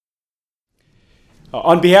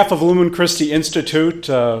On behalf of Lumen Christi Institute,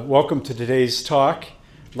 welcome to today's talk.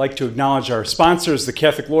 I'd like to acknowledge our sponsors, the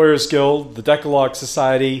Catholic Lawyers Guild, the Decalogue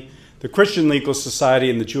Society, the Christian Legal Society,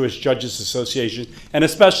 and the Jewish Judges Association, and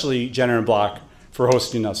especially Jenner and Block for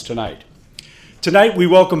hosting us tonight. Tonight we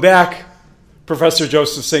welcome back Professor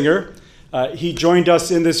Joseph Singer. He joined us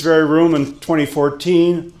in this very room in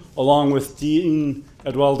 2014, along with Dean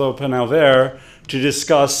Eduardo Penalver, to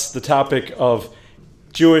discuss the topic of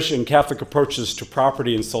Jewish and Catholic approaches to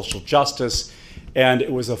property and social justice, and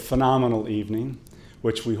it was a phenomenal evening,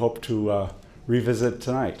 which we hope to revisit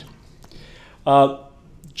tonight.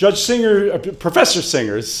 Professor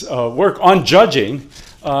Singer's work on judging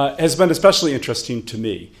has been especially interesting to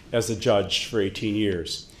me as a judge for 18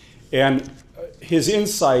 years, and his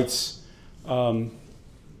insights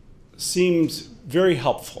seemed very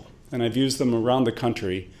helpful, and I've used them around the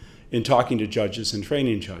country in talking to judges and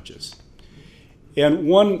training judges. And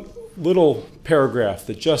one little paragraph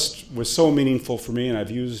that just was so meaningful for me, and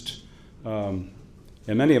I've used in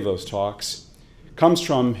many of those talks, comes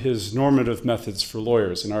from his Normative Methods for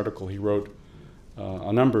Lawyers, an article he wrote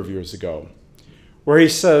a number of years ago, where he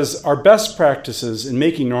says, our best practices in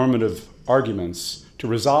making normative arguments to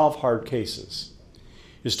resolve hard cases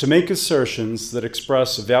is to make assertions that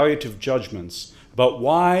express evaluative judgments about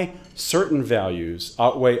why certain values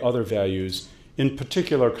outweigh other values in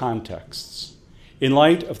particular contexts, in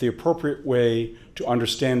light of the appropriate way to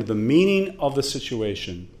understand the meaning of the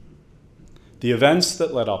situation, the events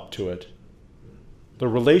that led up to it, the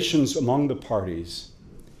relations among the parties,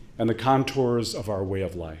 and the contours of our way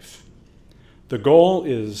of life. The goal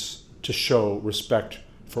is to show respect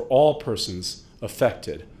for all persons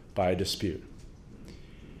affected by a dispute.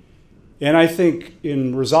 And I think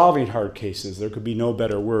in resolving hard cases, there could be no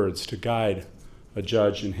better words to guide a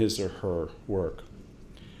judge in his or her work.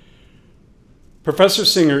 Professor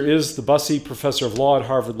Singer is the Bussey Professor of Law at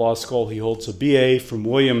Harvard Law School. He holds a BA from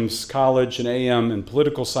Williams College, an AM in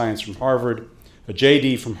Political Science from Harvard, a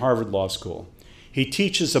JD from Harvard Law School. He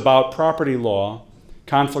teaches about property law,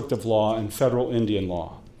 conflict of law, and federal Indian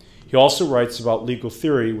law. He also writes about legal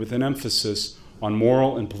theory with an emphasis on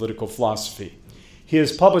moral and political philosophy. He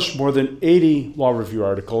has published more than 80 law review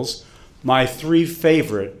articles. My three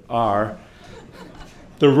favorite are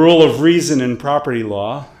The Rule of Reason in Property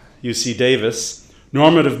Law, UC Davis,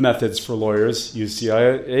 Normative Methods for Lawyers,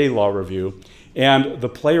 UCLA Law Review, and The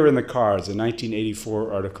Player in the Cards, a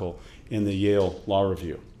 1984 article in the Yale Law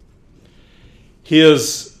Review. He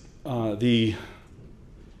is the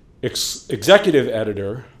executive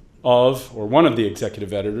editor of, or one of the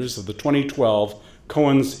executive editors of the 2012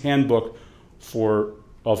 Cohen's Handbook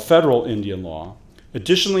of Federal Indian Law.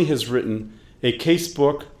 Additionally, has written a case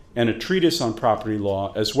book and a treatise on property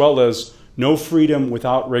law, as well as No Freedom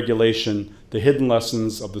Without Regulation, The Hidden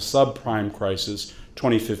Lessons of the Subprime Crisis,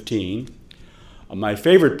 2015. My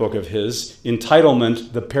favorite book of his,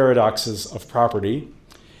 Entitlement, The Paradoxes of Property,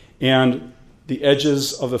 and The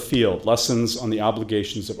Edges of the Field, Lessons on the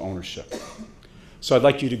Obligations of Ownership. So I'd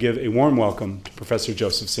like you to give a warm welcome to Professor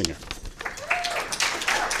Joseph Singer.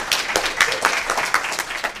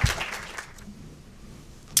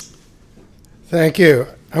 Thank you.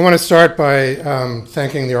 I want to start by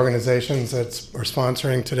thanking the organizations that are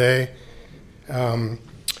sponsoring today, and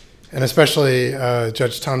especially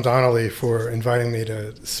Judge Tom Donnelly for inviting me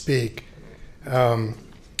to speak. We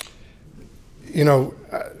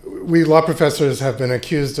law professors have been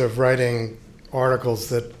accused of writing articles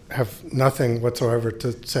that have nothing whatsoever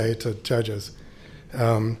to say to judges.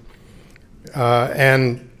 And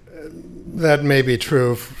that may be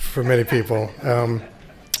true for many people. I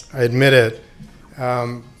admit it.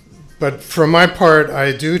 But for my part,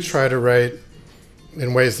 I do try to write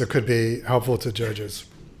in ways that could be helpful to judges.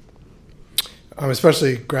 I'm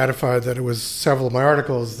especially gratified that it was several of my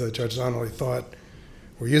articles that Judge Donnelly thought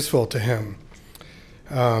were useful to him,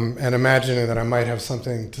 and imagining that I might have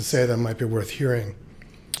something to say that might be worth hearing.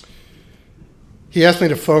 He asked me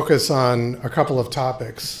to focus on a couple of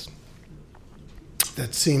topics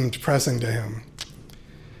that seemed pressing to him.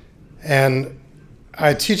 And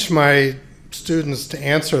I teach my students to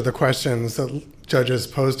answer the questions that judges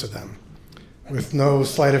pose to them with no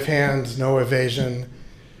sleight of hand, no evasion,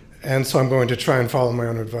 and so I'm going to try and follow my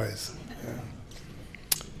own advice.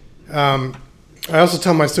 I also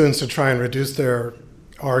tell my students to try and reduce their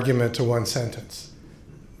argument to one sentence.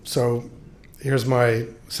 So here's my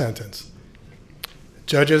sentence.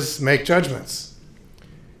 Judges make judgments.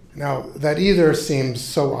 Now, that either seems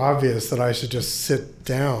so obvious that I should just sit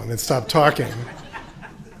down and stop talking,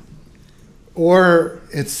 or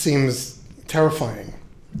it seems terrifying.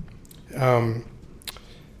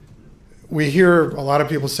 We hear a lot of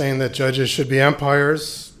people saying that judges should be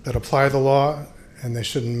umpires that apply the law and they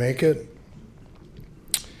shouldn't make it.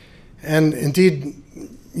 And indeed,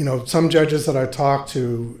 some judges that I talk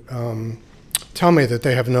to tell me that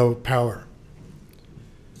they have no power.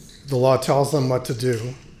 The law tells them what to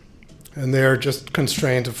do, and they're just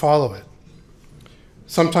constrained to follow it.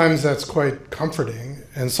 Sometimes that's quite comforting,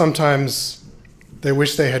 and sometimes they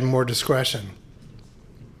wish they had more discretion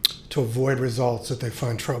to avoid results that they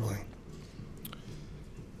find troubling.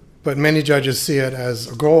 But many judges see it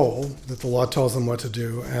as a goal that the law tells them what to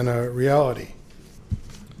do and a reality.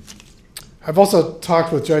 I've also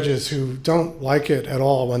talked with judges who don't like it at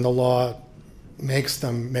all when the law makes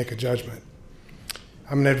them make a judgment.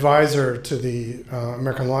 I'm an advisor to the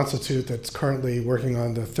American Law Institute that's currently working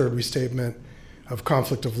on the third restatement of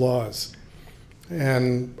conflict of laws.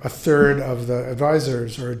 And a third of the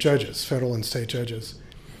advisors are judges, federal and state judges.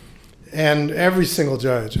 And every single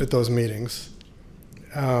judge at those meetings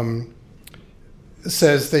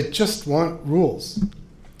says they just want rules.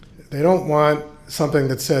 They don't want something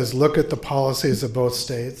that says, look at the policies of both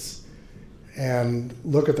states and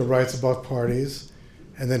look at the rights of both parties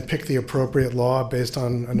and then pick the appropriate law based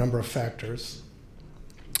on a number of factors.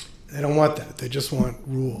 They don't want that. They just want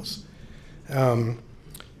rules. And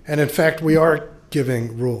in fact, we are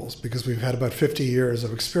giving rules because we've had about 50 years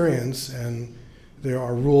of experience, and there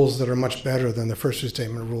are rules that are much better than the first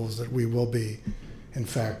restatement rules that we will be, in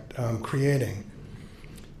fact, creating.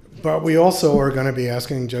 But we also are going to be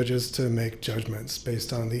asking judges to make judgments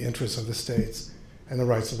based on the interests of the states and the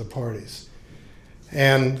rights of the parties.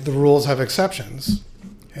 And the rules have exceptions.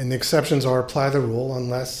 And the exceptions are apply the rule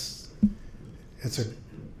unless it's a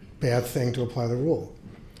bad thing to apply the rule.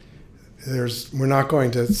 We're not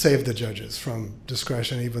going to save the judges from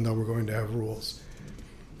discretion, even though we're going to have rules.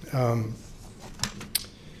 The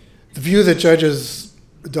view that judges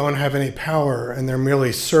don't have any power and they're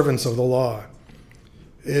merely servants of the law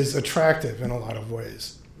is attractive in a lot of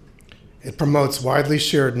ways. It promotes widely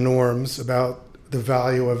shared norms about the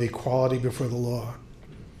value of equality before the law,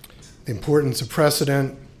 the importance of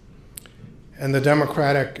precedent, and the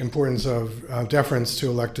democratic importance of deference to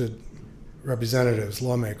elected representatives,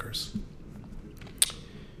 lawmakers.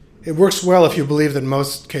 It works well if you believe that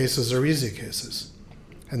most cases are easy cases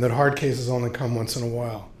and that hard cases only come once in a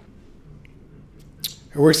while.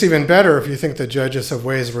 It works even better if you think that judges have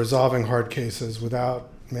ways of resolving hard cases without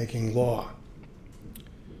making law.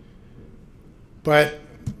 But,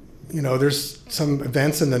 there's some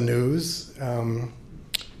events in the news, and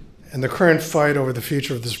the current fight over the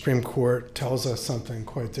future of the Supreme Court tells us something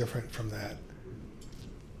quite different from that.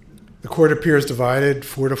 The court appears divided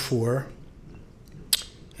 4-4,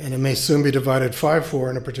 and it may soon be divided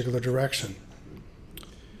 5-4 in a particular direction.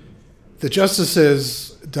 The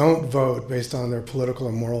justices don't vote based on their political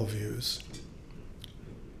and moral views.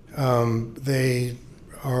 They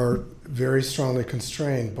are very strongly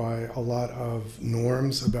constrained by a lot of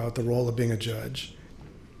norms about the role of being a judge.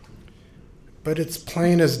 But it's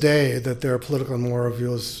plain as day that their political and moral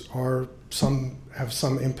views have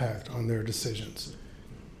some impact on their decisions.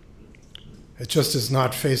 It just is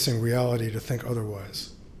not facing reality to think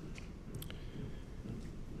otherwise.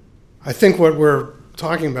 I think what we're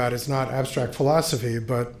talking about is not abstract philosophy,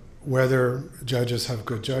 but whether judges have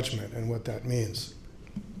good judgment and what that means.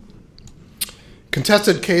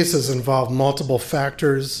 Contested cases involve multiple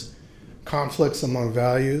factors, conflicts among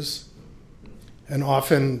values, and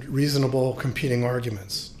often reasonable competing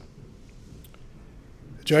arguments.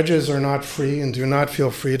 Judges are not free and do not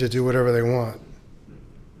feel free to do whatever they want.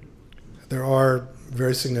 There are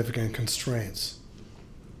very significant constraints.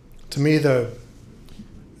 To me, the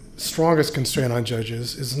strongest constraint on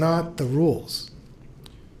judges is not the rules.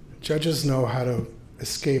 Judges know how to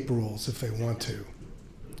escape rules if they want to.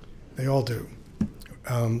 They all do.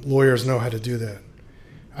 Lawyers know how to do that.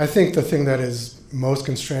 I think the thing that is most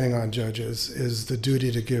constraining on judges is the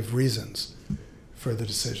duty to give reasons for the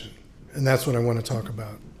decision. And that's what I want to talk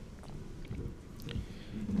about.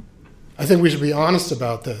 I think we should be honest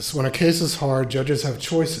about this. When a case is hard, judges have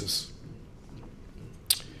choices.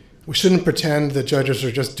 We shouldn't pretend that judges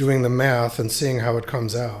are just doing the math and seeing how it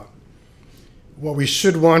comes out. What we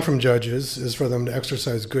should want from judges is for them to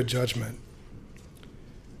exercise good judgment,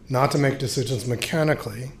 not to make decisions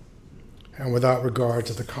mechanically and without regard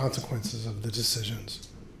to the consequences of the decisions.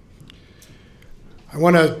 I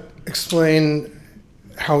want to explain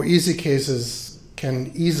how easy cases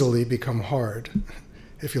can easily become hard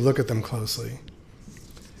if you look at them closely.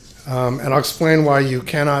 And I'll explain why you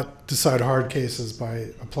cannot decide hard cases by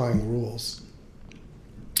applying rules.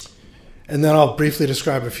 And then I'll briefly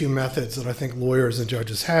describe a few methods that I think lawyers and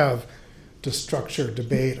judges have to structure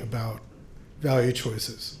debate about value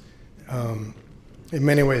choices. In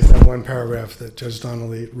many ways, that one paragraph that Judge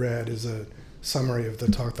Donnelly read is a summary of the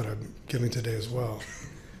talk that I'm giving today as well.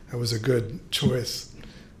 That was a good choice.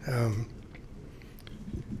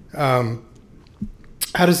 How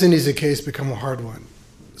does an easy case become a hard one?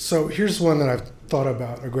 So here's one that I've thought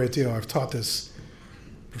about a great deal. I've taught this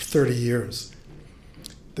for 30 years.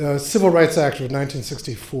 The Civil Rights Act of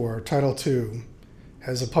 1964, Title II,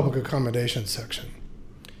 has a public accommodation section.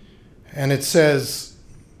 And it says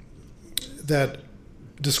that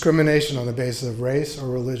discrimination on the basis of race or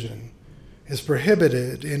religion is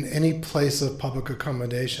prohibited in any place of public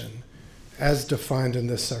accommodation as defined in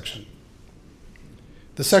this section.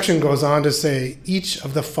 The section goes on to say each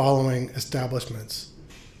of the following establishments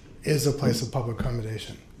is a place of public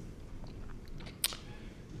accommodation.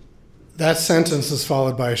 That sentence is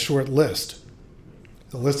followed by a short list.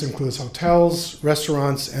 The list includes hotels,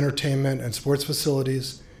 restaurants, entertainment and sports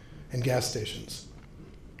facilities, and gas stations.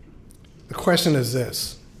 The question is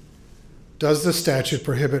this: does the statute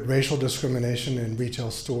prohibit racial discrimination in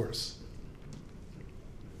retail stores?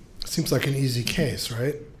 Seems like an easy case,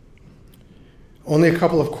 right? Only a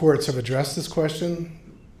couple of courts have addressed this question.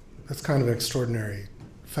 That's kind of an extraordinary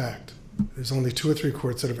fact. There's only 2 or 3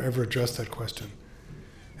 courts that have ever addressed that question.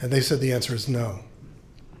 And they said the answer is no.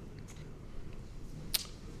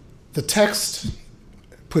 The text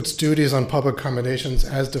puts duties on public accommodations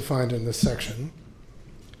as defined in this section.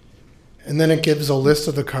 And then it gives a list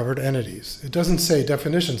of the covered entities. It doesn't say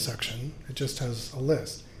definition section. It just has a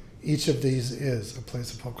list. Each of these is a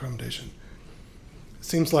place of public accommodation. It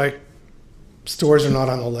seems like stores are not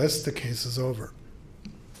on the list. The case is over.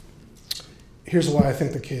 Here's why I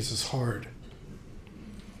think the case is hard.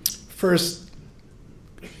 First,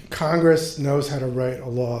 Congress knows how to write a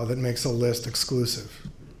law that makes a list exclusive.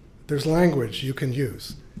 There's language you can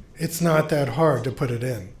use. It's not that hard to put it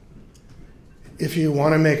in. If you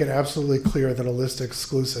want to make it absolutely clear that a list is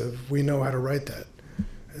exclusive, we know how to write that.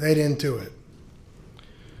 They didn't do it.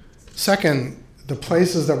 Second, the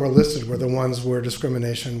places that were listed were the ones where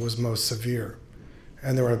discrimination was most severe.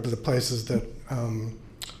 And there were the places that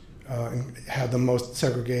had the most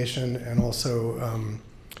segregation and also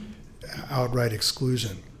outright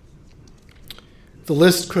exclusion. The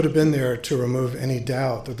list could have been there to remove any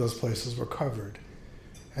doubt that those places were covered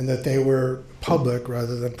and that they were public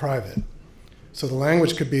rather than private. So the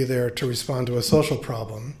language could be there to respond to a social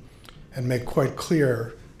problem and make quite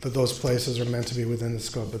clear that those places are meant to be within the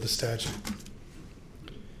scope of the statute.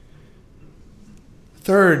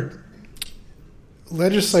 Third,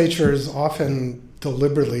 legislatures often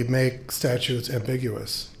deliberately make statutes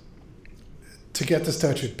ambiguous to get the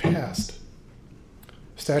statute passed.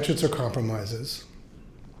 Statutes are compromises.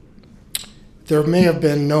 There may have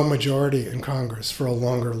been no majority in Congress for a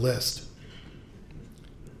longer list,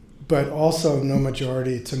 but also no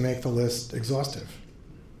majority to make the list exhaustive.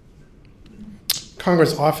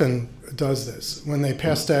 Congress often does this. When they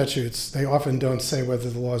pass statutes, they often don't say whether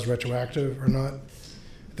the law is retroactive or not.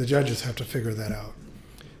 The judges have to figure that out.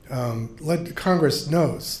 Congress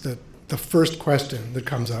knows that the first question that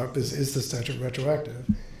comes up is the statute retroactive?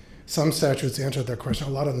 Some statutes answer that question,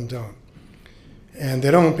 a lot of them don't. And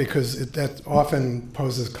they don't because that often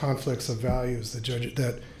poses conflicts of values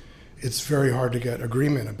that it's very hard to get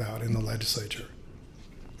agreement about in the legislature.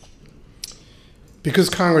 Because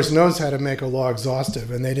Congress knows how to make a law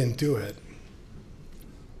exhaustive and they didn't do it,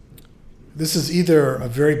 this is either a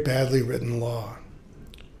very badly written law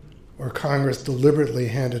or Congress deliberately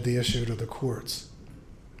handed the issue to the courts.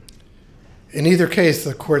 In either case,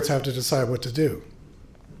 the courts have to decide what to do.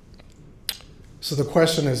 So the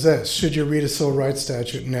question is this: should you read a civil rights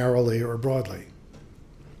statute narrowly or broadly?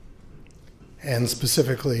 And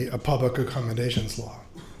specifically, a public accommodations law.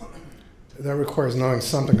 That requires knowing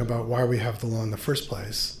something about why we have the law in the first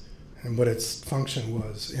place and what its function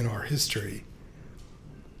was in our history.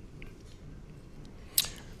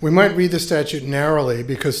 We might read the statute narrowly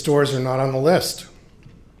because stores are not on the list,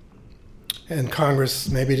 and Congress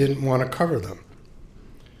maybe didn't want to cover them.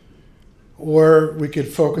 Or we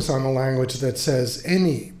could focus on the language that says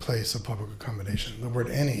any place of public accommodation. The word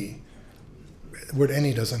any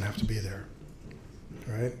doesn't have to be there,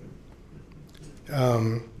 right?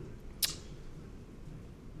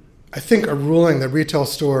 I think a ruling that retail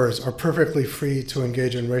stores are perfectly free to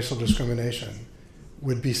engage in racial discrimination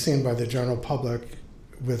would be seen by the general public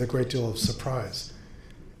with a great deal of surprise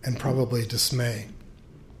and probably dismay.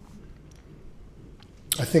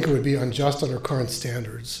 I think it would be unjust under current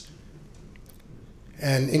standards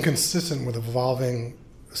and inconsistent with evolving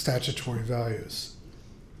statutory values.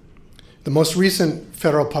 The most recent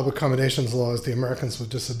federal public accommodations law is the Americans with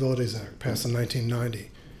Disabilities Act, passed in 1990.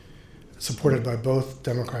 supported by both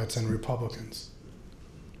Democrats and Republicans.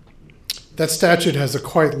 That statute has a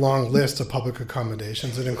quite long list of public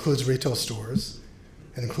accommodations. It includes retail stores.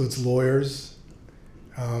 It includes lawyers,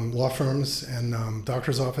 law firms, and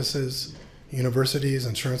doctors' offices, universities,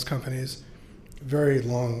 insurance companies. Very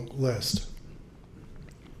long list.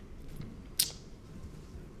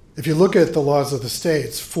 If you look at the laws of the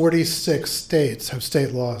states, 46 states have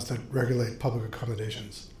state laws that regulate public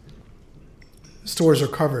accommodations. Stores are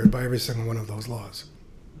covered by every single one of those laws.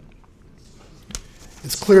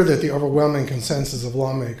 It's clear that the overwhelming consensus of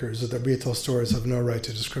lawmakers is that retail stores have no right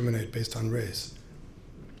to discriminate based on race.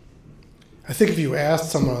 I think if you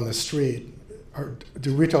asked someone on the street,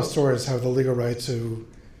 do retail stores have the legal right to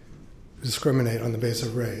discriminate on the basis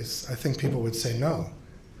of race, I think people would say no.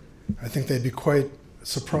 I think they'd be quite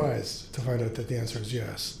surprised to find out that the answer is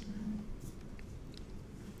yes.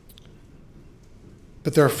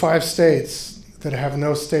 But there are 5 states that have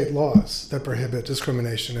no state laws that prohibit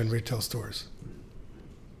discrimination in retail stores.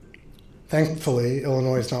 Thankfully,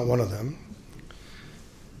 Illinois is not one of them.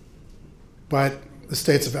 But the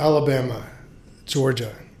states of Alabama,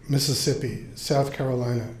 Georgia, Mississippi, South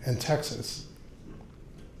Carolina, and Texas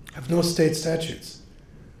have no state statutes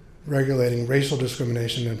regulating racial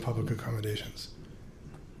discrimination in public accommodations.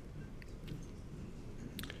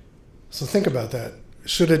 So think about that.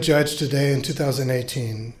 Should a judge today in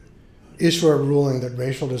 2018 issue a ruling that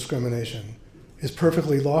racial discrimination is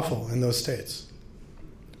perfectly lawful in those states,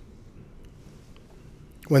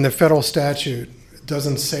 when the federal statute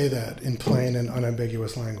doesn't say that in plain and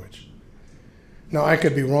unambiguous language? Now, I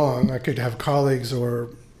could be wrong. I could have colleagues or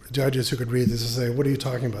judges who could read this and say, what are you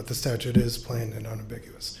talking about? The statute is plain and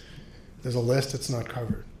unambiguous. There's a list, it's not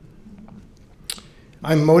covered.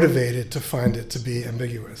 I'm motivated to find it to be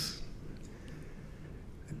ambiguous.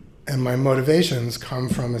 And my motivations come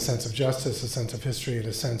from a sense of justice, a sense of history, and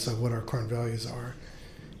a sense of what our current values are,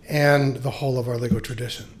 and the whole of our legal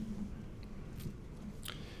tradition.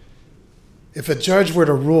 If a judge were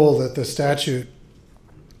to rule that the statute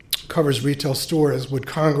covers retail stores, would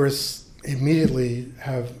Congress immediately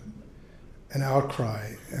have an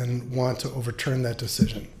outcry and want to overturn that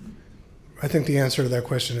decision? I think the answer to that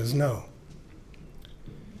question is no.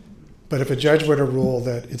 But if a judge were to rule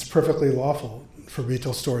that it's perfectly lawful for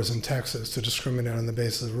retail stores in Texas to discriminate on the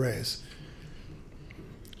basis of race,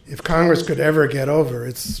 if Congress could ever get over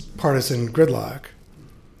its partisan gridlock,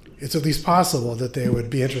 it's at least possible that they would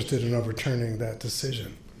be interested in overturning that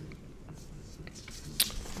decision.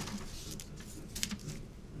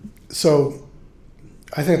 So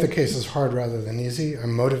I think the case is hard rather than easy.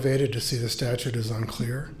 I'm motivated to see the statute is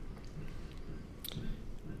unclear.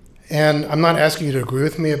 And I'm not asking you to agree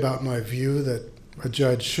with me about my view that a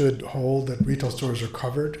judge should hold that retail stores are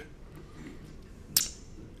covered.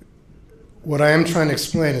 What I am trying to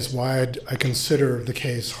explain is why I consider the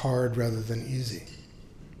case hard rather than easy.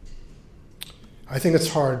 I think it's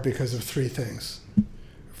hard because of 3 things.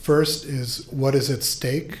 First is what is at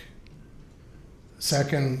stake.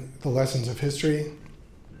 Second, the lessons of history.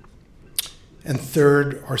 And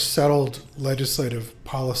third, our settled legislative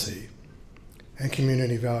policy and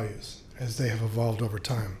community values as they have evolved over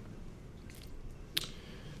time.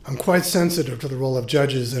 I'm quite sensitive to the role of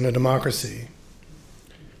judges in a democracy,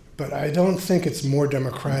 but I don't think it's more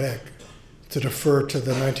democratic to defer to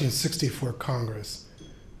the 1964 Congress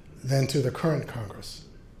than to the current Congress.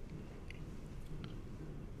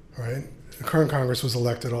 Right? The current Congress was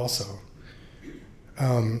elected also.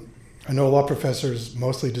 I know law professors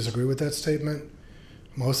mostly disagree with that statement.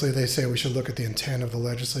 Mostly they say we should look at the intent of the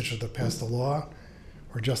legislature that passed the law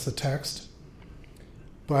or just the text.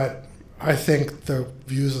 But I think the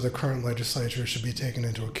views of the current legislature should be taken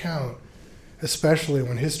into account, especially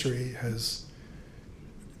when history has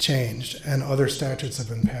changed and other statutes have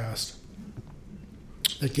been passed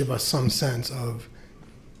that give us some sense of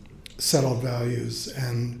settled values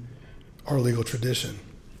and our legal tradition.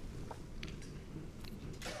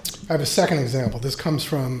 I have a second example. This comes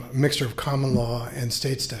from a mixture of common law and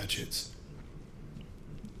state statutes.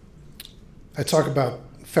 I talk about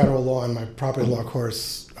federal law in my property law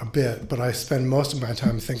course a bit, but I spend most of my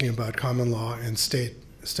time thinking about common law and state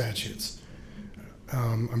statutes.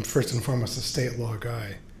 I'm first and foremost a state law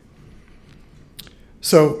guy.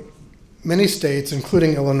 So many states,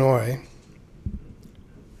 including Illinois,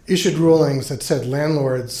 issued rulings that said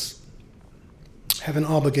landlords have an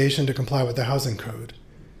obligation to comply with the housing code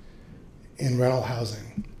in rental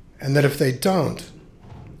housing, and that if they don't,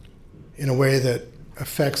 in a way that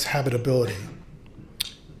affects habitability,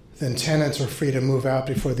 then tenants are free to move out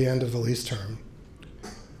before the end of the lease term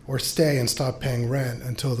or stay and stop paying rent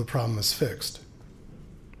until the problem is fixed.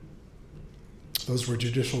 Those were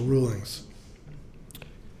judicial rulings.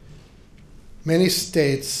 Many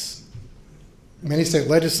state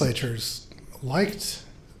legislatures liked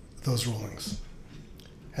those rulings,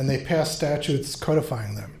 and they passed statutes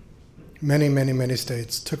codifying them. Many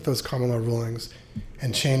states took those common law rulings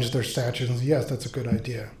and changed their statutes and said, yes, that's a good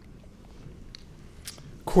idea.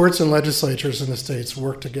 Courts and legislatures in the states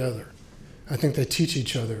work together. I think they teach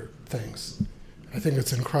each other things. I think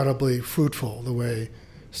it's incredibly fruitful the way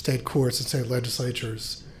state courts and state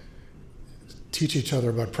legislatures teach each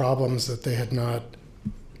other about problems that they had not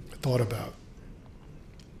thought about.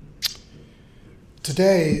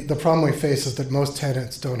 Today, the problem we face is that most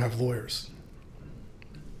tenants don't have lawyers.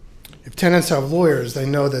 If tenants have lawyers, they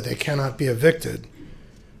know that they cannot be evicted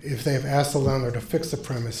if they have asked the landlord to fix the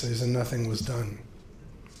premises and nothing was done.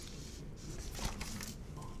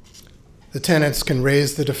 The tenants can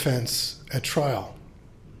raise the defense at trial.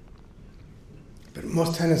 But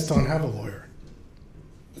most tenants don't have a lawyer.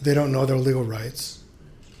 They don't know their legal rights.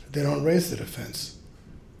 They don't raise the defense.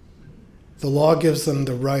 The law gives them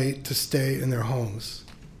the right to stay in their homes,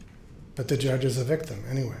 but the judges evict them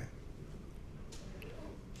anyway.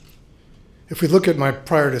 If we look at my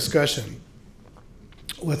prior discussion,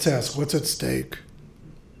 let's ask, what's at stake?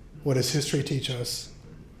 What does history teach us?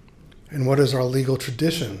 And what does our legal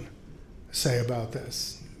tradition say about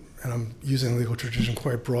this? And I'm using legal tradition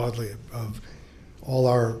quite broadly, of all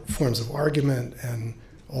our forms of argument and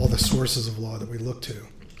all the sources of law that we look to.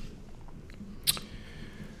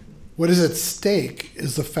 What is at stake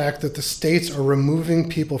is the fact that the states are removing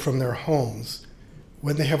people from their homes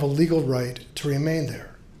when they have a legal right to remain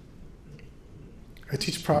there. I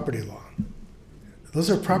teach property law. Those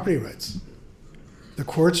are property rights. The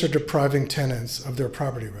courts are depriving tenants of their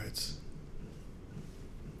property rights.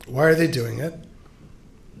 Why are they doing it?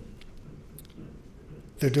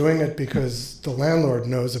 They're doing it because the landlord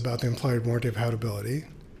knows about the implied warranty of habitability.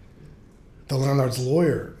 The landlord's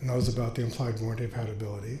lawyer knows about the implied warranty of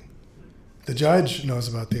habitability. The judge knows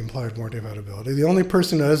about the implied warranty of habitability. The only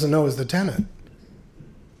person who doesn't know is the tenant.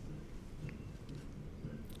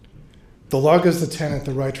 The law gives the tenant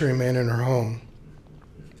the right to remain in her home,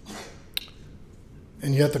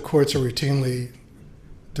 and yet the courts are routinely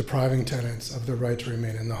depriving tenants of the right to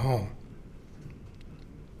remain in the home.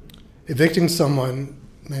 Evicting someone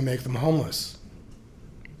may make them homeless.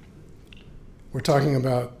 We're talking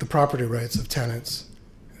about the property rights of tenants,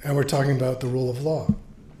 and we're talking about the rule of law.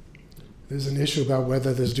 There's an issue about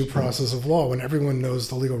whether there's due process of law when everyone knows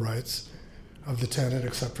the legal rights of the tenant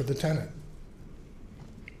except for the tenant.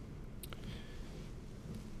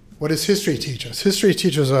 What does history teach us? History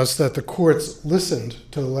teaches us that the courts listened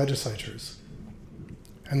to the legislatures,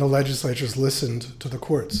 and the legislatures listened to the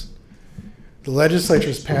courts. The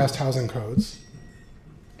legislatures passed housing codes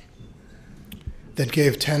that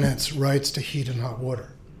gave tenants rights to heat and hot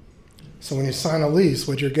water. So when you sign a lease,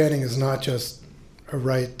 what you're getting is not just a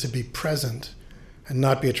right to be present and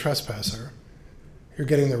not be a trespasser. You're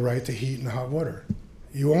getting the right to heat and hot water.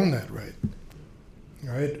 You own that right,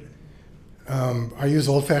 right? I use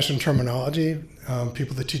old-fashioned terminology.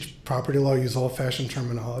 People that teach property law use old-fashioned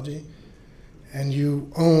terminology. And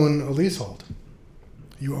you own a leasehold.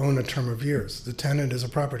 You own a term of years. The tenant is a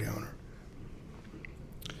property owner.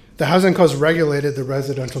 The housing codes regulated the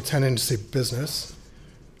residential tenancy business.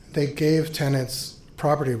 They gave tenants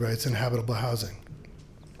property rights in habitable housing.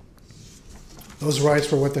 Those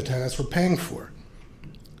rights were what the tenants were paying for.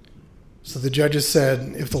 So the judges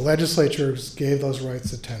said, if the legislatures gave those rights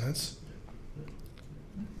to tenants,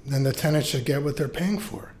 then the tenants should get what they're paying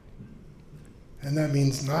for. And that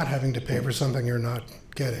means not having to pay for something you're not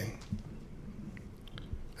getting.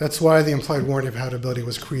 That's why the implied warranty of habitability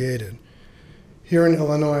was created. Here in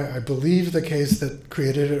Illinois, I believe the case that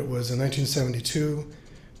created it was in 1972,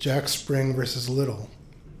 Jack Spring versus Little.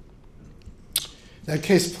 That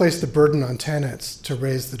case placed the burden on tenants to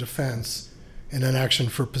raise the defense in an action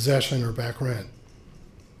for possession or back rent.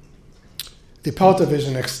 The appellate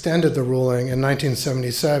division extended the ruling in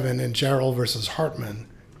 1977 in Jarrell versus Hartman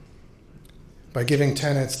by giving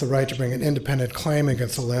tenants the right to bring an independent claim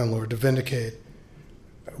against the landlord to vindicate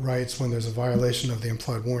rights when there's a violation of the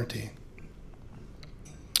implied warranty.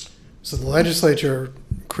 So the legislature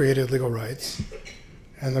created legal rights,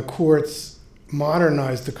 and the courts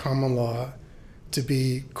modernized the common law to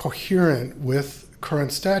be coherent with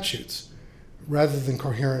current statutes, rather than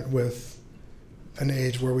coherent with an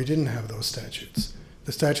age where we didn't have those statutes.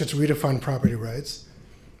 The statutes redefined property rights,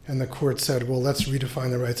 and the court said, well, let's redefine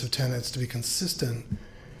the rights of tenants to be consistent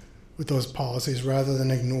with those policies rather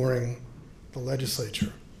than ignoring the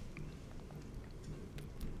legislature.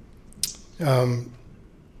 The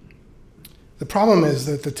The problem is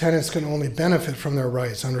that the tenants can only benefit from their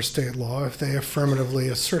rights under state law if they affirmatively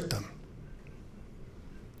assert them.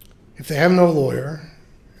 If they have no lawyer,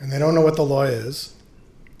 and they don't know what the law is,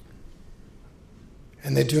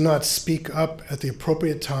 and they do not speak up at the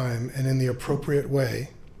appropriate time and in the appropriate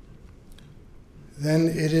way, then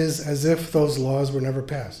it is as if those laws were never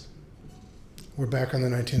passed. We're back in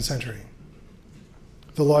the 19th century.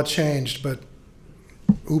 The law changed, but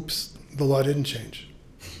oops, the law didn't change.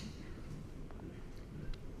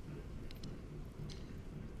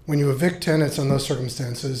 When you evict tenants in those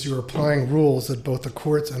circumstances, you're applying rules that both the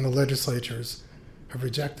courts and the legislatures have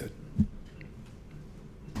rejected.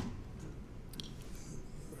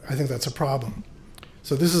 I think that's a problem.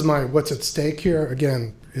 So this is my what's at stake here.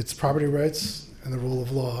 Again, it's property rights and the rule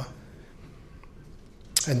of law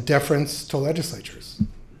and deference to legislatures,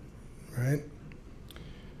 right?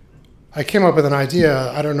 I came up with an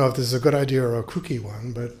idea. I don't know if this is a good idea or a kooky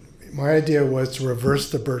one, but my idea was to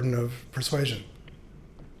reverse the burden of persuasion.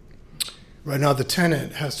 Right now, the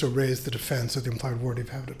tenant has to raise the defense of the implied warranty of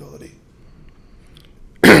habitability.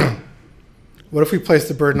 What if we place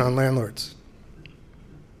the burden on landlords?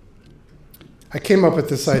 I came up with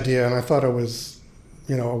this idea, and I thought it was,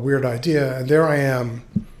 a weird idea. And there I am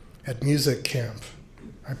at music camp.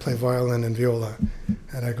 I play violin and viola,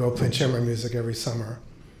 and I go play chamber music every summer.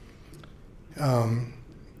 And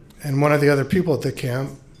one of the other people at the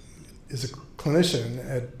camp is a clinician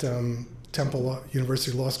at Temple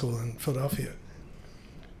University Law School in Philadelphia.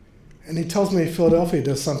 And he tells me Philadelphia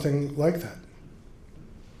does something like that.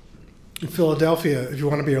 In Philadelphia, if you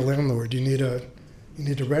want to be a landlord, you need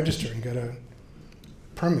to register and get a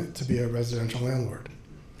permit to be a residential landlord.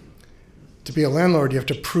 To be a landlord, you have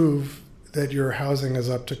to prove that your housing is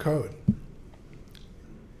up to code.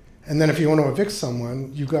 And then if you want to evict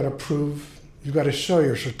someone, you've got to show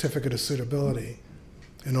your certificate of suitability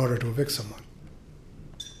in order to evict someone.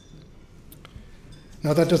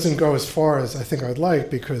 Now, that doesn't go as far as I think I'd like,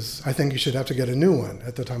 because I think you should have to get a new one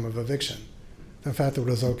at the time of eviction. The fact that it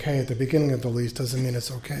was okay at the beginning of the lease doesn't mean it's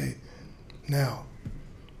okay now.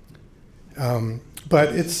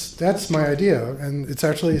 But that's my idea, and it's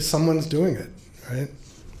actually someone's doing it, right?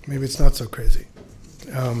 Maybe it's not so crazy.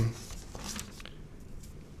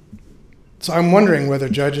 So I'm wondering whether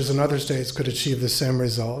judges in other states could achieve the same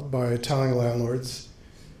result by telling landlords,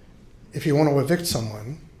 if you want to evict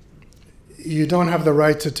someone, you don't have the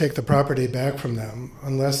right to take the property back from them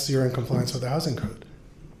unless you're in compliance with the housing code.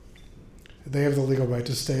 They have the legal right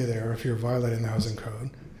to stay there if you're violating the housing code.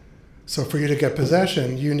 So for you to get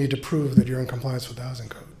possession, you need to prove that you're in compliance with the housing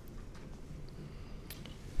code.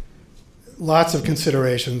 Lots of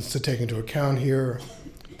considerations to take into account here.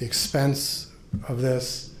 The expense of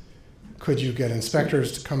this. Could you get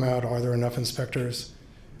inspectors to come out? Are there enough inspectors?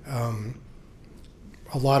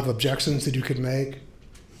 A lot of objections that you could make.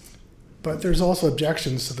 But there's also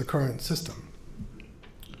objections to the current system.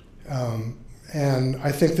 And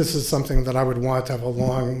I think this is something that I would want to have a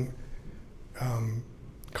long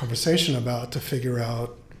conversation about to figure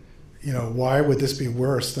out, why would this be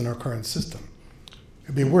worse than our current system?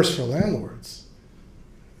 It'd be worse for landlords.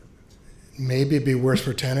 Maybe it'd be worse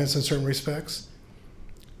for tenants in certain respects,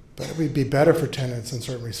 but it would be better for tenants in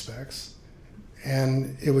certain respects.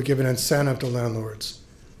 And it would give an incentive to landlords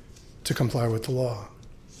to comply with the law.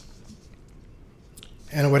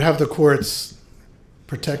 And it would have the courts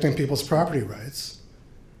protecting people's property rights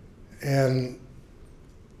and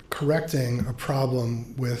correcting a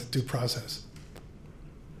problem with due process.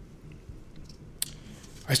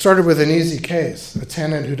 I started with an easy case. A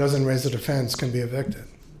tenant who doesn't raise a defense can be evicted.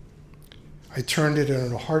 I turned it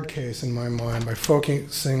into a hard case in my mind by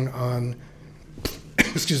focusing on,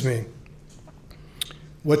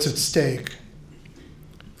 what's at stake,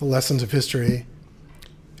 the lessons of history,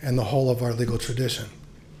 and the whole of our legal tradition.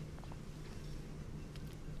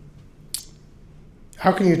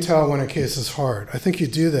 How can you tell when a case is hard? I think you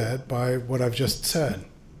do that by what I've just said.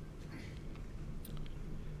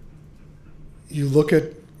 You look at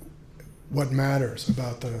what matters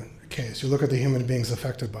about the case. You look at the human beings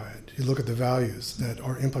affected by it. You look at the values that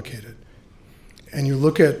are implicated. And you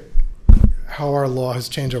look at how our law has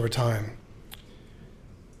changed over time.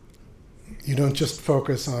 You don't just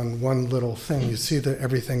focus on one little thing. You see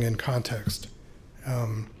everything in context.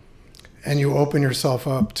 And you open yourself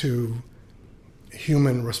up to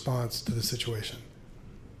human response to the situation.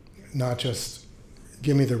 Not just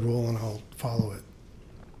give me the rule and I'll follow it.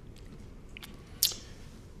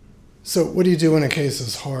 So what do you do when a case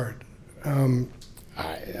is hard?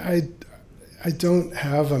 I don't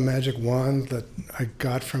have a magic wand that I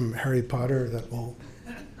got from Harry Potter that will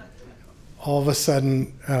all of a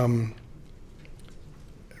sudden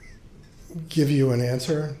give you an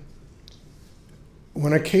answer.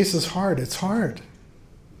 When a case is hard, it's hard.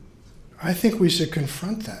 I think we should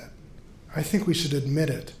confront that. I think we should admit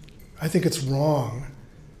it. I think it's wrong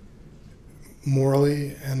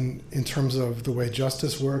morally and in terms of the way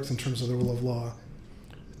justice works, in terms of the rule of law,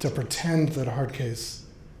 to pretend that a hard case,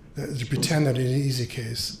 to pretend that an easy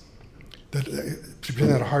case, to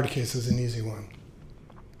pretend that a hard case is an easy one.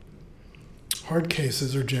 Hard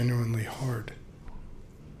cases are genuinely hard.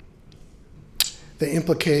 They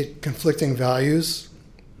implicate conflicting values,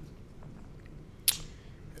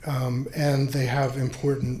 and they have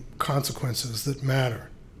important consequences that matter.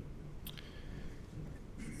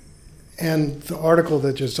 And the article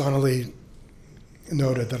that just Donnelly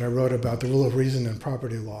noted that I wrote about the rule of reason in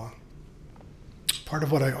property law, part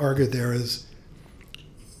of what I argued there is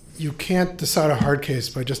you can't decide a hard case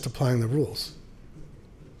by just applying the rules.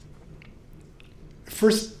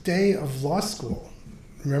 First day of law school,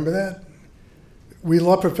 remember that? We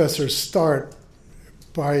law professors start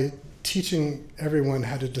by teaching everyone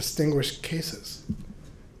how to distinguish cases,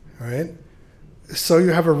 all right? So you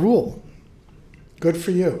have a rule. Good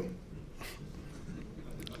for you.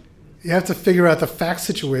 You have to figure out the fact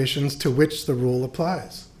situations to which the rule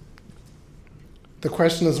applies. The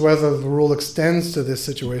question is whether the rule extends to this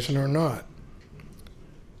situation or not.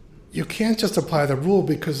 You can't just apply the rule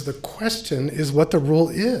because the question is what the rule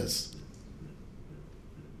is.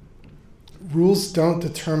 Rules don't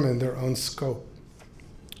determine their own scope.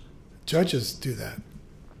 Judges do that.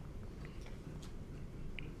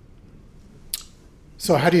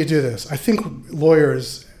 So how do you do this? I think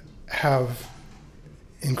lawyers have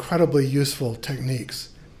incredibly useful techniques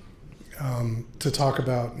to talk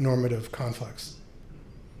about normative conflicts.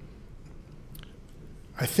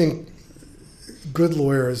 I think good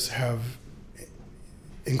lawyers have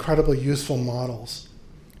incredibly useful models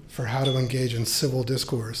for how to engage in civil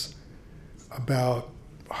discourse about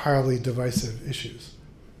highly divisive issues.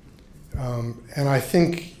 And I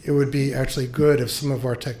think it would be actually good if some of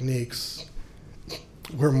our techniques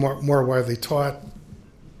were more widely taught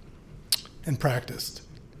and practiced.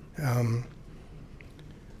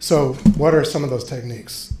 So what are some of those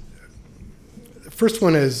techniques? The first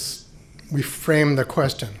one is we frame the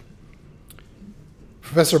question.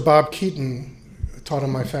 Professor Bob Keaton, taught on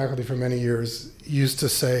my faculty for many years, used to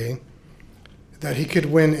say that he could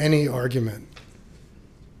win any argument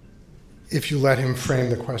if you let him frame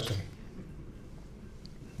the question.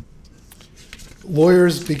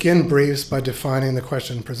 Lawyers begin briefs by defining the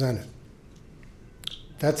question presented.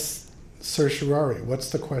 That's certiorari. What's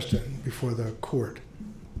the question before the court?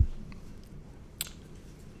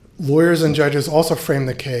 Lawyers and judges also frame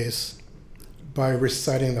the case by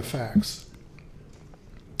reciting the facts.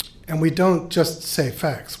 And we don't just say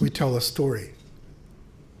facts, we tell a story.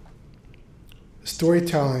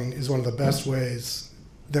 Storytelling is one of the best ways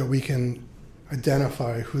that we can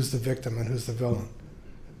identify who's the victim and who's the villain.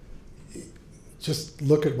 Just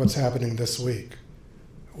look at what's happening this week.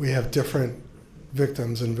 We have different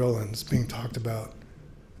victims and villains being talked about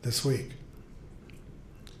this week.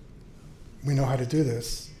 We know how to do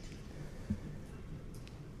this.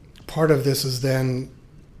 Part of this is then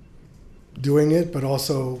doing it, but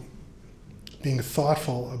also being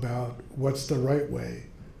thoughtful about what's the right way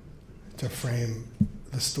to frame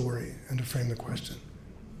the story and to frame the question.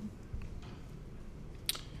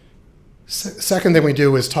 Second thing we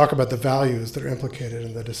do is talk about the values that are implicated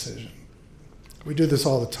in the decision. We do this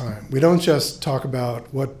all the time. We don't just talk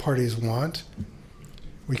about what parties want.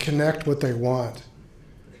 We connect what they want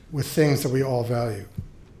with things that we all value.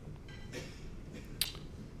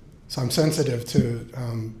 So I'm sensitive to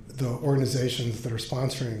the organizations that are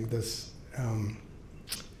sponsoring this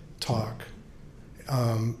talk.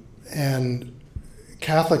 And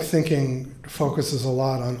Catholic thinking focuses a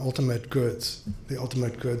lot on ultimate goods, the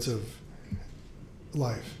ultimate goods of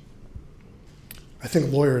life. I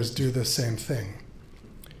think lawyers do the same thing.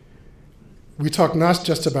 We talk not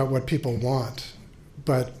just about what people want,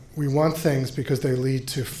 but we want things because they lead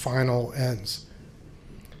to final ends.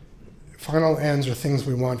 Final ends are things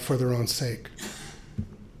we want for their own sake.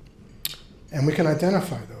 And we can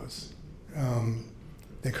identify those.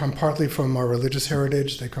 They come partly from our religious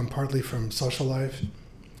heritage, they come partly from social life,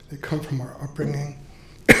 they come from our upbringing,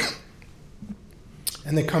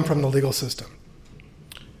 and they come from the legal system.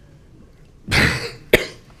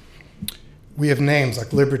 We have names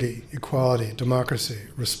like liberty, equality, democracy,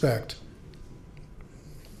 respect,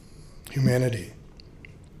 humanity.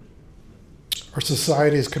 Our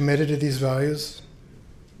society is committed to these values,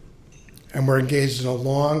 and we're engaged in a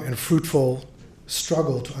long and fruitful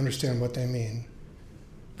struggle to understand what they mean,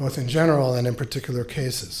 both in general and in particular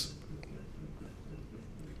cases.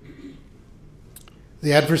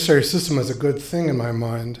 The adversary system is a good thing in my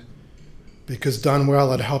mind because done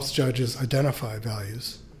well, it helps judges identify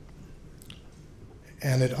values.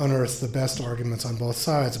 And it unearths the best arguments on both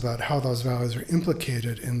sides about how those values are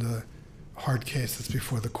implicated in the hard case that's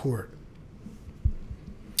before the court.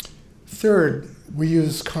 Third, we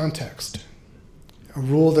use context. A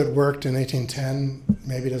rule that worked in 1810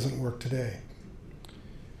 maybe doesn't work today.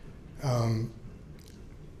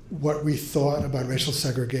 What we thought about racial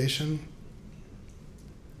segregation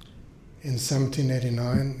in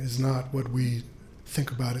 1789 is not what we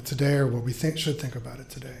think about it today or what we should think about it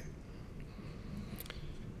today.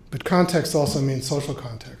 But context also means social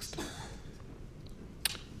context.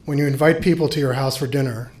 When you invite people to your house for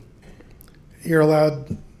dinner, you're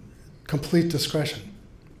allowed complete discretion.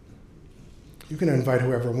 You can invite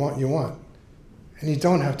whoever you want, and you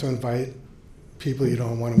don't have to invite people you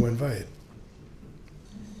don't want to invite.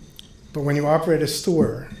 But when you operate a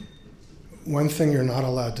store, one thing you're not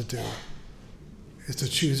allowed to do is to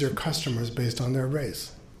choose your customers based on their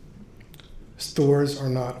race. Stores are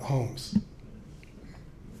not homes,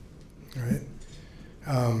 right?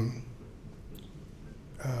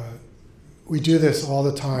 We do this all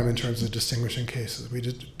the time in terms of distinguishing cases. We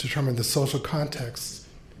determine the social context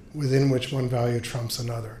within which one value trumps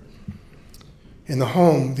another. In the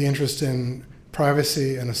home, the interest in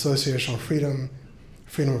privacy and associational freedom,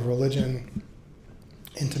 freedom of religion,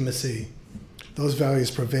 intimacy, those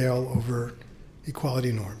values prevail over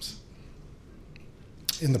equality norms.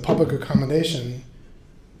 In the public accommodation,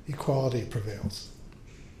 equality prevails.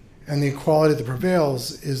 And the equality that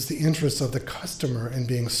prevails is the interest of the customer in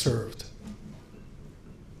being served.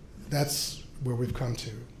 That's where we've come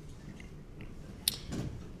to.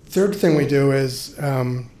 Third thing we do is,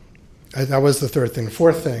 that was the third thing.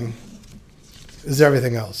 Fourth thing is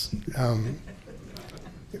everything else.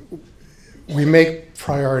 We make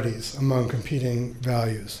priorities among competing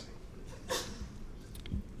values.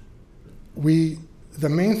 The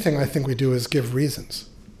main thing I think we do is give reasons.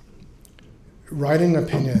 Writing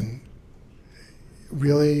opinion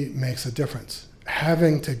really makes a difference.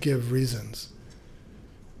 Having to give reasons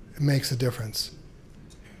makes a difference.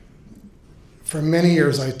 For many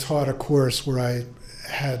years, I taught a course where I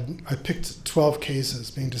picked 12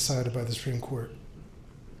 cases being decided by the Supreme Court.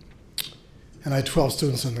 And I had 12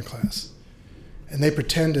 students in the class. And they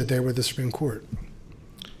pretended they were the Supreme Court.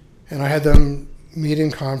 And I had them meet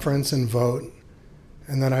in conference and vote.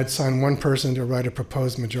 And then I'd sign one person to write a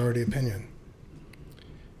proposed majority opinion.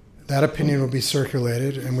 That opinion would be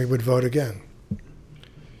circulated, and we would vote again.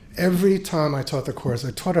 Every time I taught the course,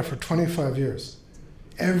 I taught it for 25 years.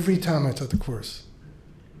 Every time I taught the course,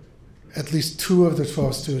 at least 2 of the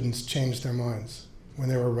 12 students changed their minds when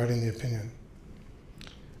they were writing the opinion.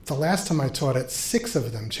 The last time I taught it, 6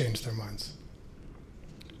 of them changed their minds.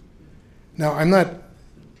 Now, I'm not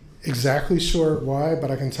exactly sure why,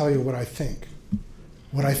 but I can tell you what I think.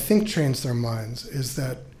 What I think changed their minds is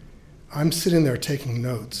that I'm sitting there taking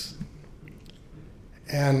notes,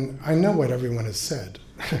 and I know what everyone has said.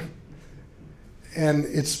 And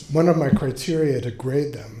it's one of my criteria to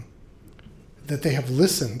grade them that they have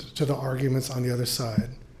listened to the arguments on the other side,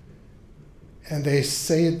 and they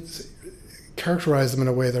characterize them in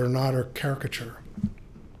a way that are not a caricature,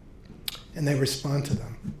 and they respond to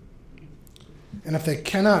them. And if they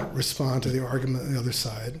cannot respond to the argument on the other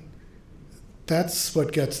side, that's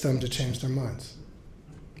what gets them to change their minds.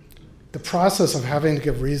 The process of having to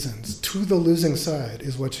give reasons to the losing side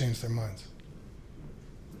is what changed their minds.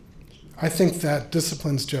 I think that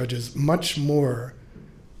disciplines judges much more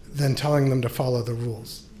than telling them to follow the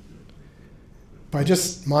rules. By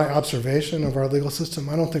just my observation of our legal system,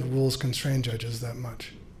 I don't think rules constrain judges that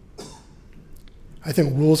much. I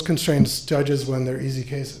think rules constrain judges when they're easy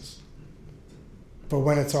cases. But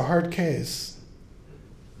when it's a hard case,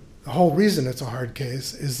 the whole reason it's a hard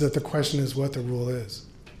case is that the question is what the rule is.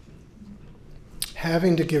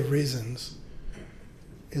 Having to give reasons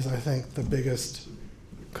is, I think, the biggest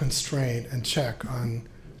constraint and check on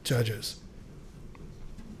judges.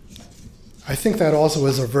 I think that also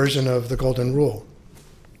is a version of the golden rule,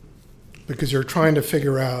 because you're trying to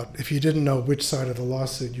figure out, if you didn't know which side of the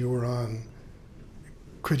lawsuit you were on,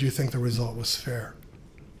 could you think the result was fair?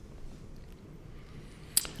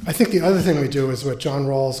 I think the other thing we do is what John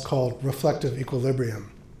Rawls called reflective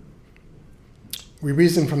equilibrium. We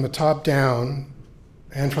reason from the top down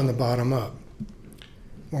and from the bottom up.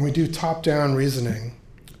 When we do top-down reasoning,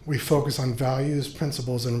 we focus on values,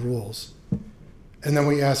 principles, and rules. And then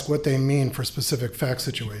we ask what they mean for specific fact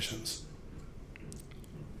situations.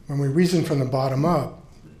 When we reason from the bottom up,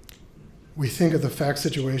 we think of the fact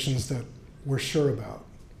situations that we're sure about.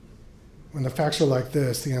 When the facts are like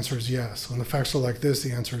this, the answer is yes. When the facts are like this,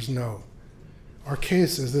 the answer is no. Our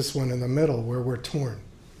case is this one in the middle where we're torn.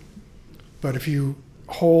 But if you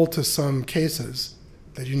hold to some cases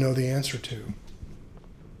that you know the answer to,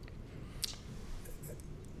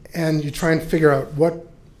 and you try and figure out what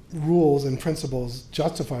rules and principles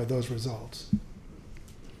justify those results,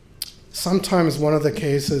 sometimes one of the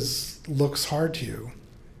cases looks hard to you,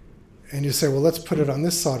 and you say, well, let's put it on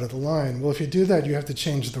this side of the line. Well, if you do that, you have to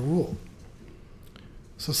change the rule.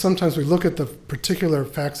 So sometimes we look at the particular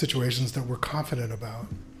fact situations that we're confident about,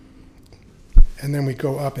 and then we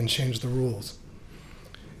go up and change the rules.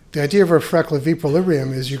 The idea of a reflective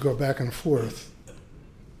equilibrium is you go back and forth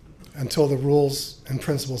until the rules and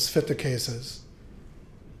principles fit the cases,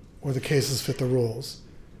 or the cases fit the rules.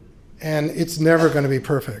 And it's never going to be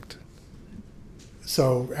perfect.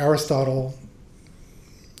 So Aristotle,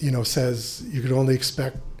 says you can only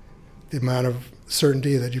expect the amount of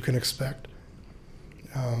certainty that you can expect.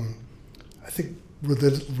 I think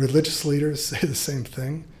religious leaders say the same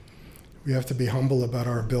thing. We have to be humble about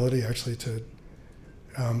our ability actually to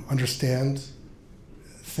understand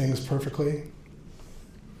things perfectly.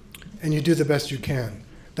 And you do the best you can.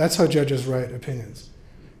 That's how judges write opinions.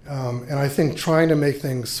 And I think trying to make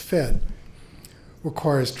things fit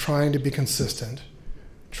requires trying to be consistent,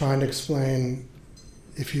 trying to explain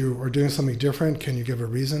if you are doing something different, can you give a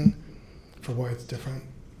reason for why it's different?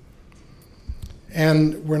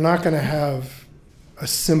 And we're not going to have a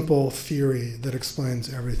simple theory that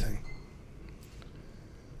explains everything.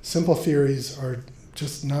 Simple theories are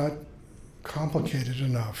just not complicated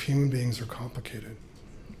enough. Human beings are complicated.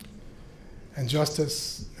 And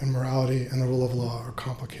justice and morality and the rule of law are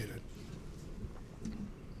complicated.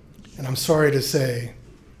 And I'm sorry to say,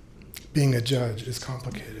 being a judge is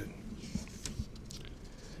complicated.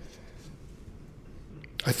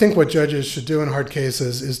 I think what judges should do in hard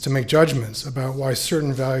cases is to make judgments about why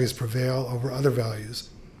certain values prevail over other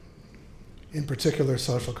values in particular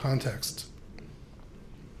social contexts.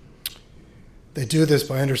 They do this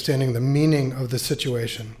by understanding the meaning of the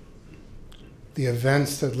situation, the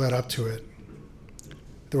events that led up to it,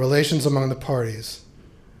 the relations among the parties,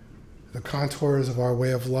 the contours of our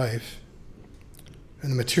way of life,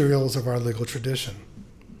 and the materials of our legal tradition.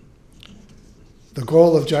 The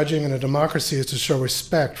goal of judging in a democracy is to show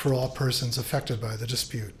respect for all persons affected by the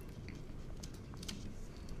dispute.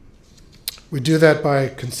 We do that by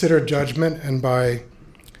considered judgment and by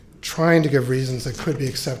trying to give reasons that could be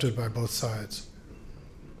accepted by both sides.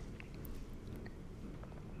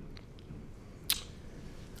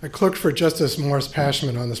 I clerked for Justice Morris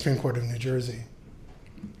Pashman on the Supreme Court of New Jersey,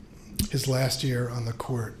 his last year on the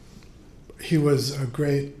court. He was a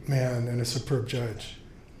great man and a superb judge.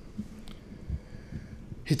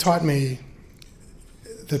 He taught me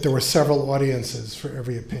that there were several audiences for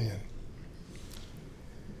every opinion.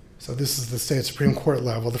 So this is the state Supreme Court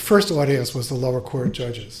level. The first audience was the lower court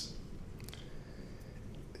judges.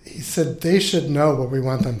 He said they should know what we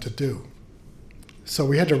want them to do. So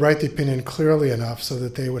we had to write the opinion clearly enough so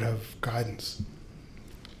that they would have guidance.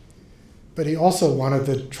 But he also wanted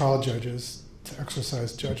the trial judges to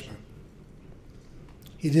exercise judgment.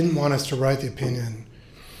 He didn't want us to write the opinion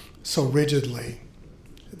so rigidly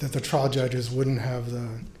that the trial judges wouldn't have the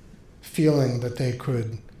feeling that they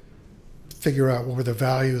could figure out what were the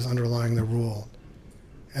values underlying the rule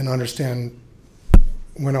and understand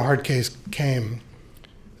when a hard case came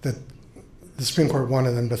that the Supreme Court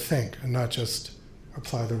wanted them to think and not just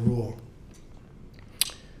apply the rule.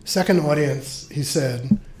 Second audience, he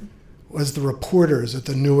said, was the reporters at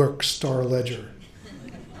the Newark Star-Ledger.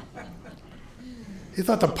 He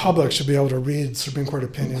thought the public should be able to read Supreme Court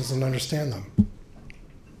opinions and understand them,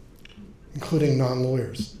 including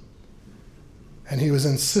non-lawyers. And he was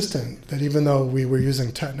insistent that even though we were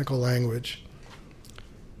using technical language,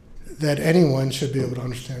 that anyone should be able to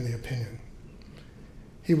understand the opinion.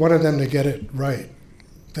 He wanted them to get it right.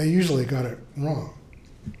 They usually got it wrong.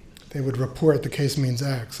 They would report the case means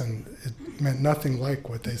X, and it meant nothing like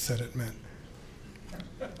what they said it meant.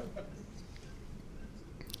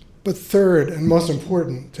 But third, and most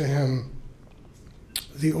important to him,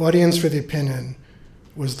 the audience for the opinion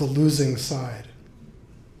was the losing side.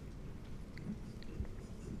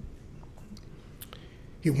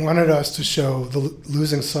 He wanted us to show the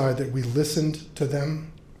losing side that we listened to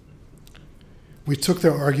them, we took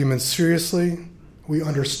their arguments seriously, we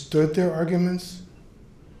understood their arguments,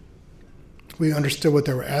 we understood what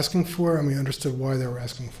they were asking for, and we understood why they were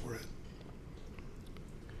asking for it.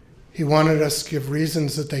 He wanted us to give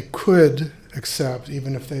reasons that they could accept,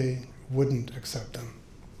 even if they wouldn't accept them.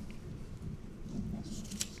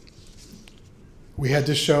 We had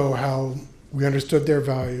to show how we understood their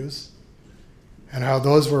values, and how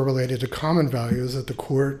those were related to common values that the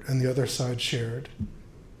court and the other side shared.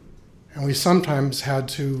 And we sometimes had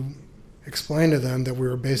to explain to them that we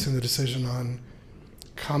were basing the decision on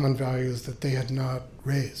common values that they had not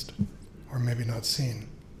raised or maybe not seen.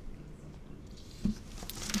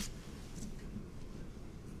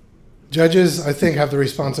 Judges, I think, have the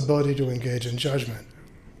responsibility to engage in judgment.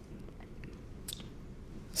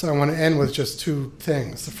 So I want to end with just two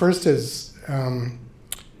things. The first is,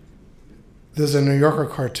 there's a New Yorker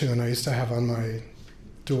cartoon I used to have on my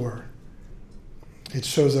door. It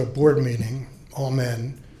shows a board meeting, all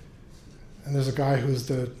men, and there's a guy who's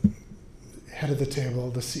the head of the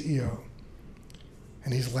table, the CEO,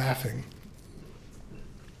 and he's laughing.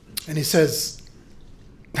 And he says,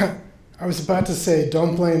 I was about to say,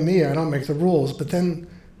 don't blame me, I don't make the rules, but then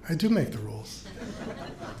I do make the rules.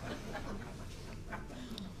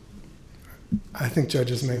 I think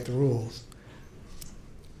judges make the rules.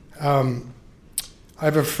 I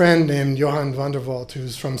have a friend named Johan van der Walt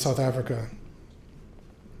who's from South Africa,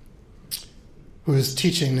 who is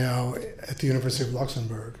teaching now at the University of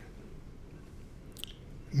Luxembourg,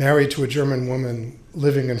 married to a German woman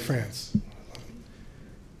living in France.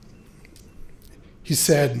 He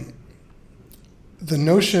said, the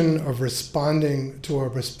notion of responding to our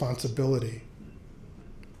responsibility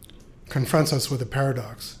confronts us with a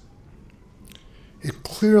paradox. It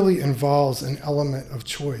clearly involves an element of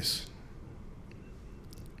choice,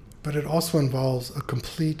 but it also involves a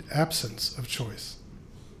complete absence of choice.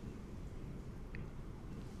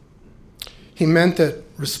 He meant that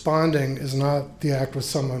responding is not the act with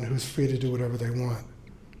someone who's free to do whatever they want,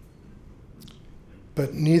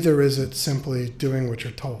 but neither is it simply doing what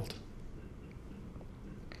you're told.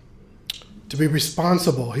 To be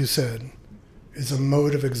responsible, he said, is a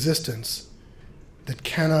mode of existence that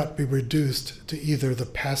cannot be reduced to either the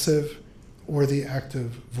passive or the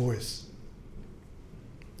active voice.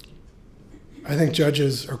 I think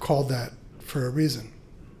judges are called that for a reason.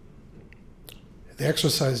 They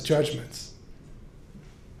exercise judgments.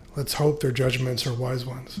 Let's hope their judgments are wise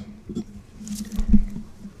ones.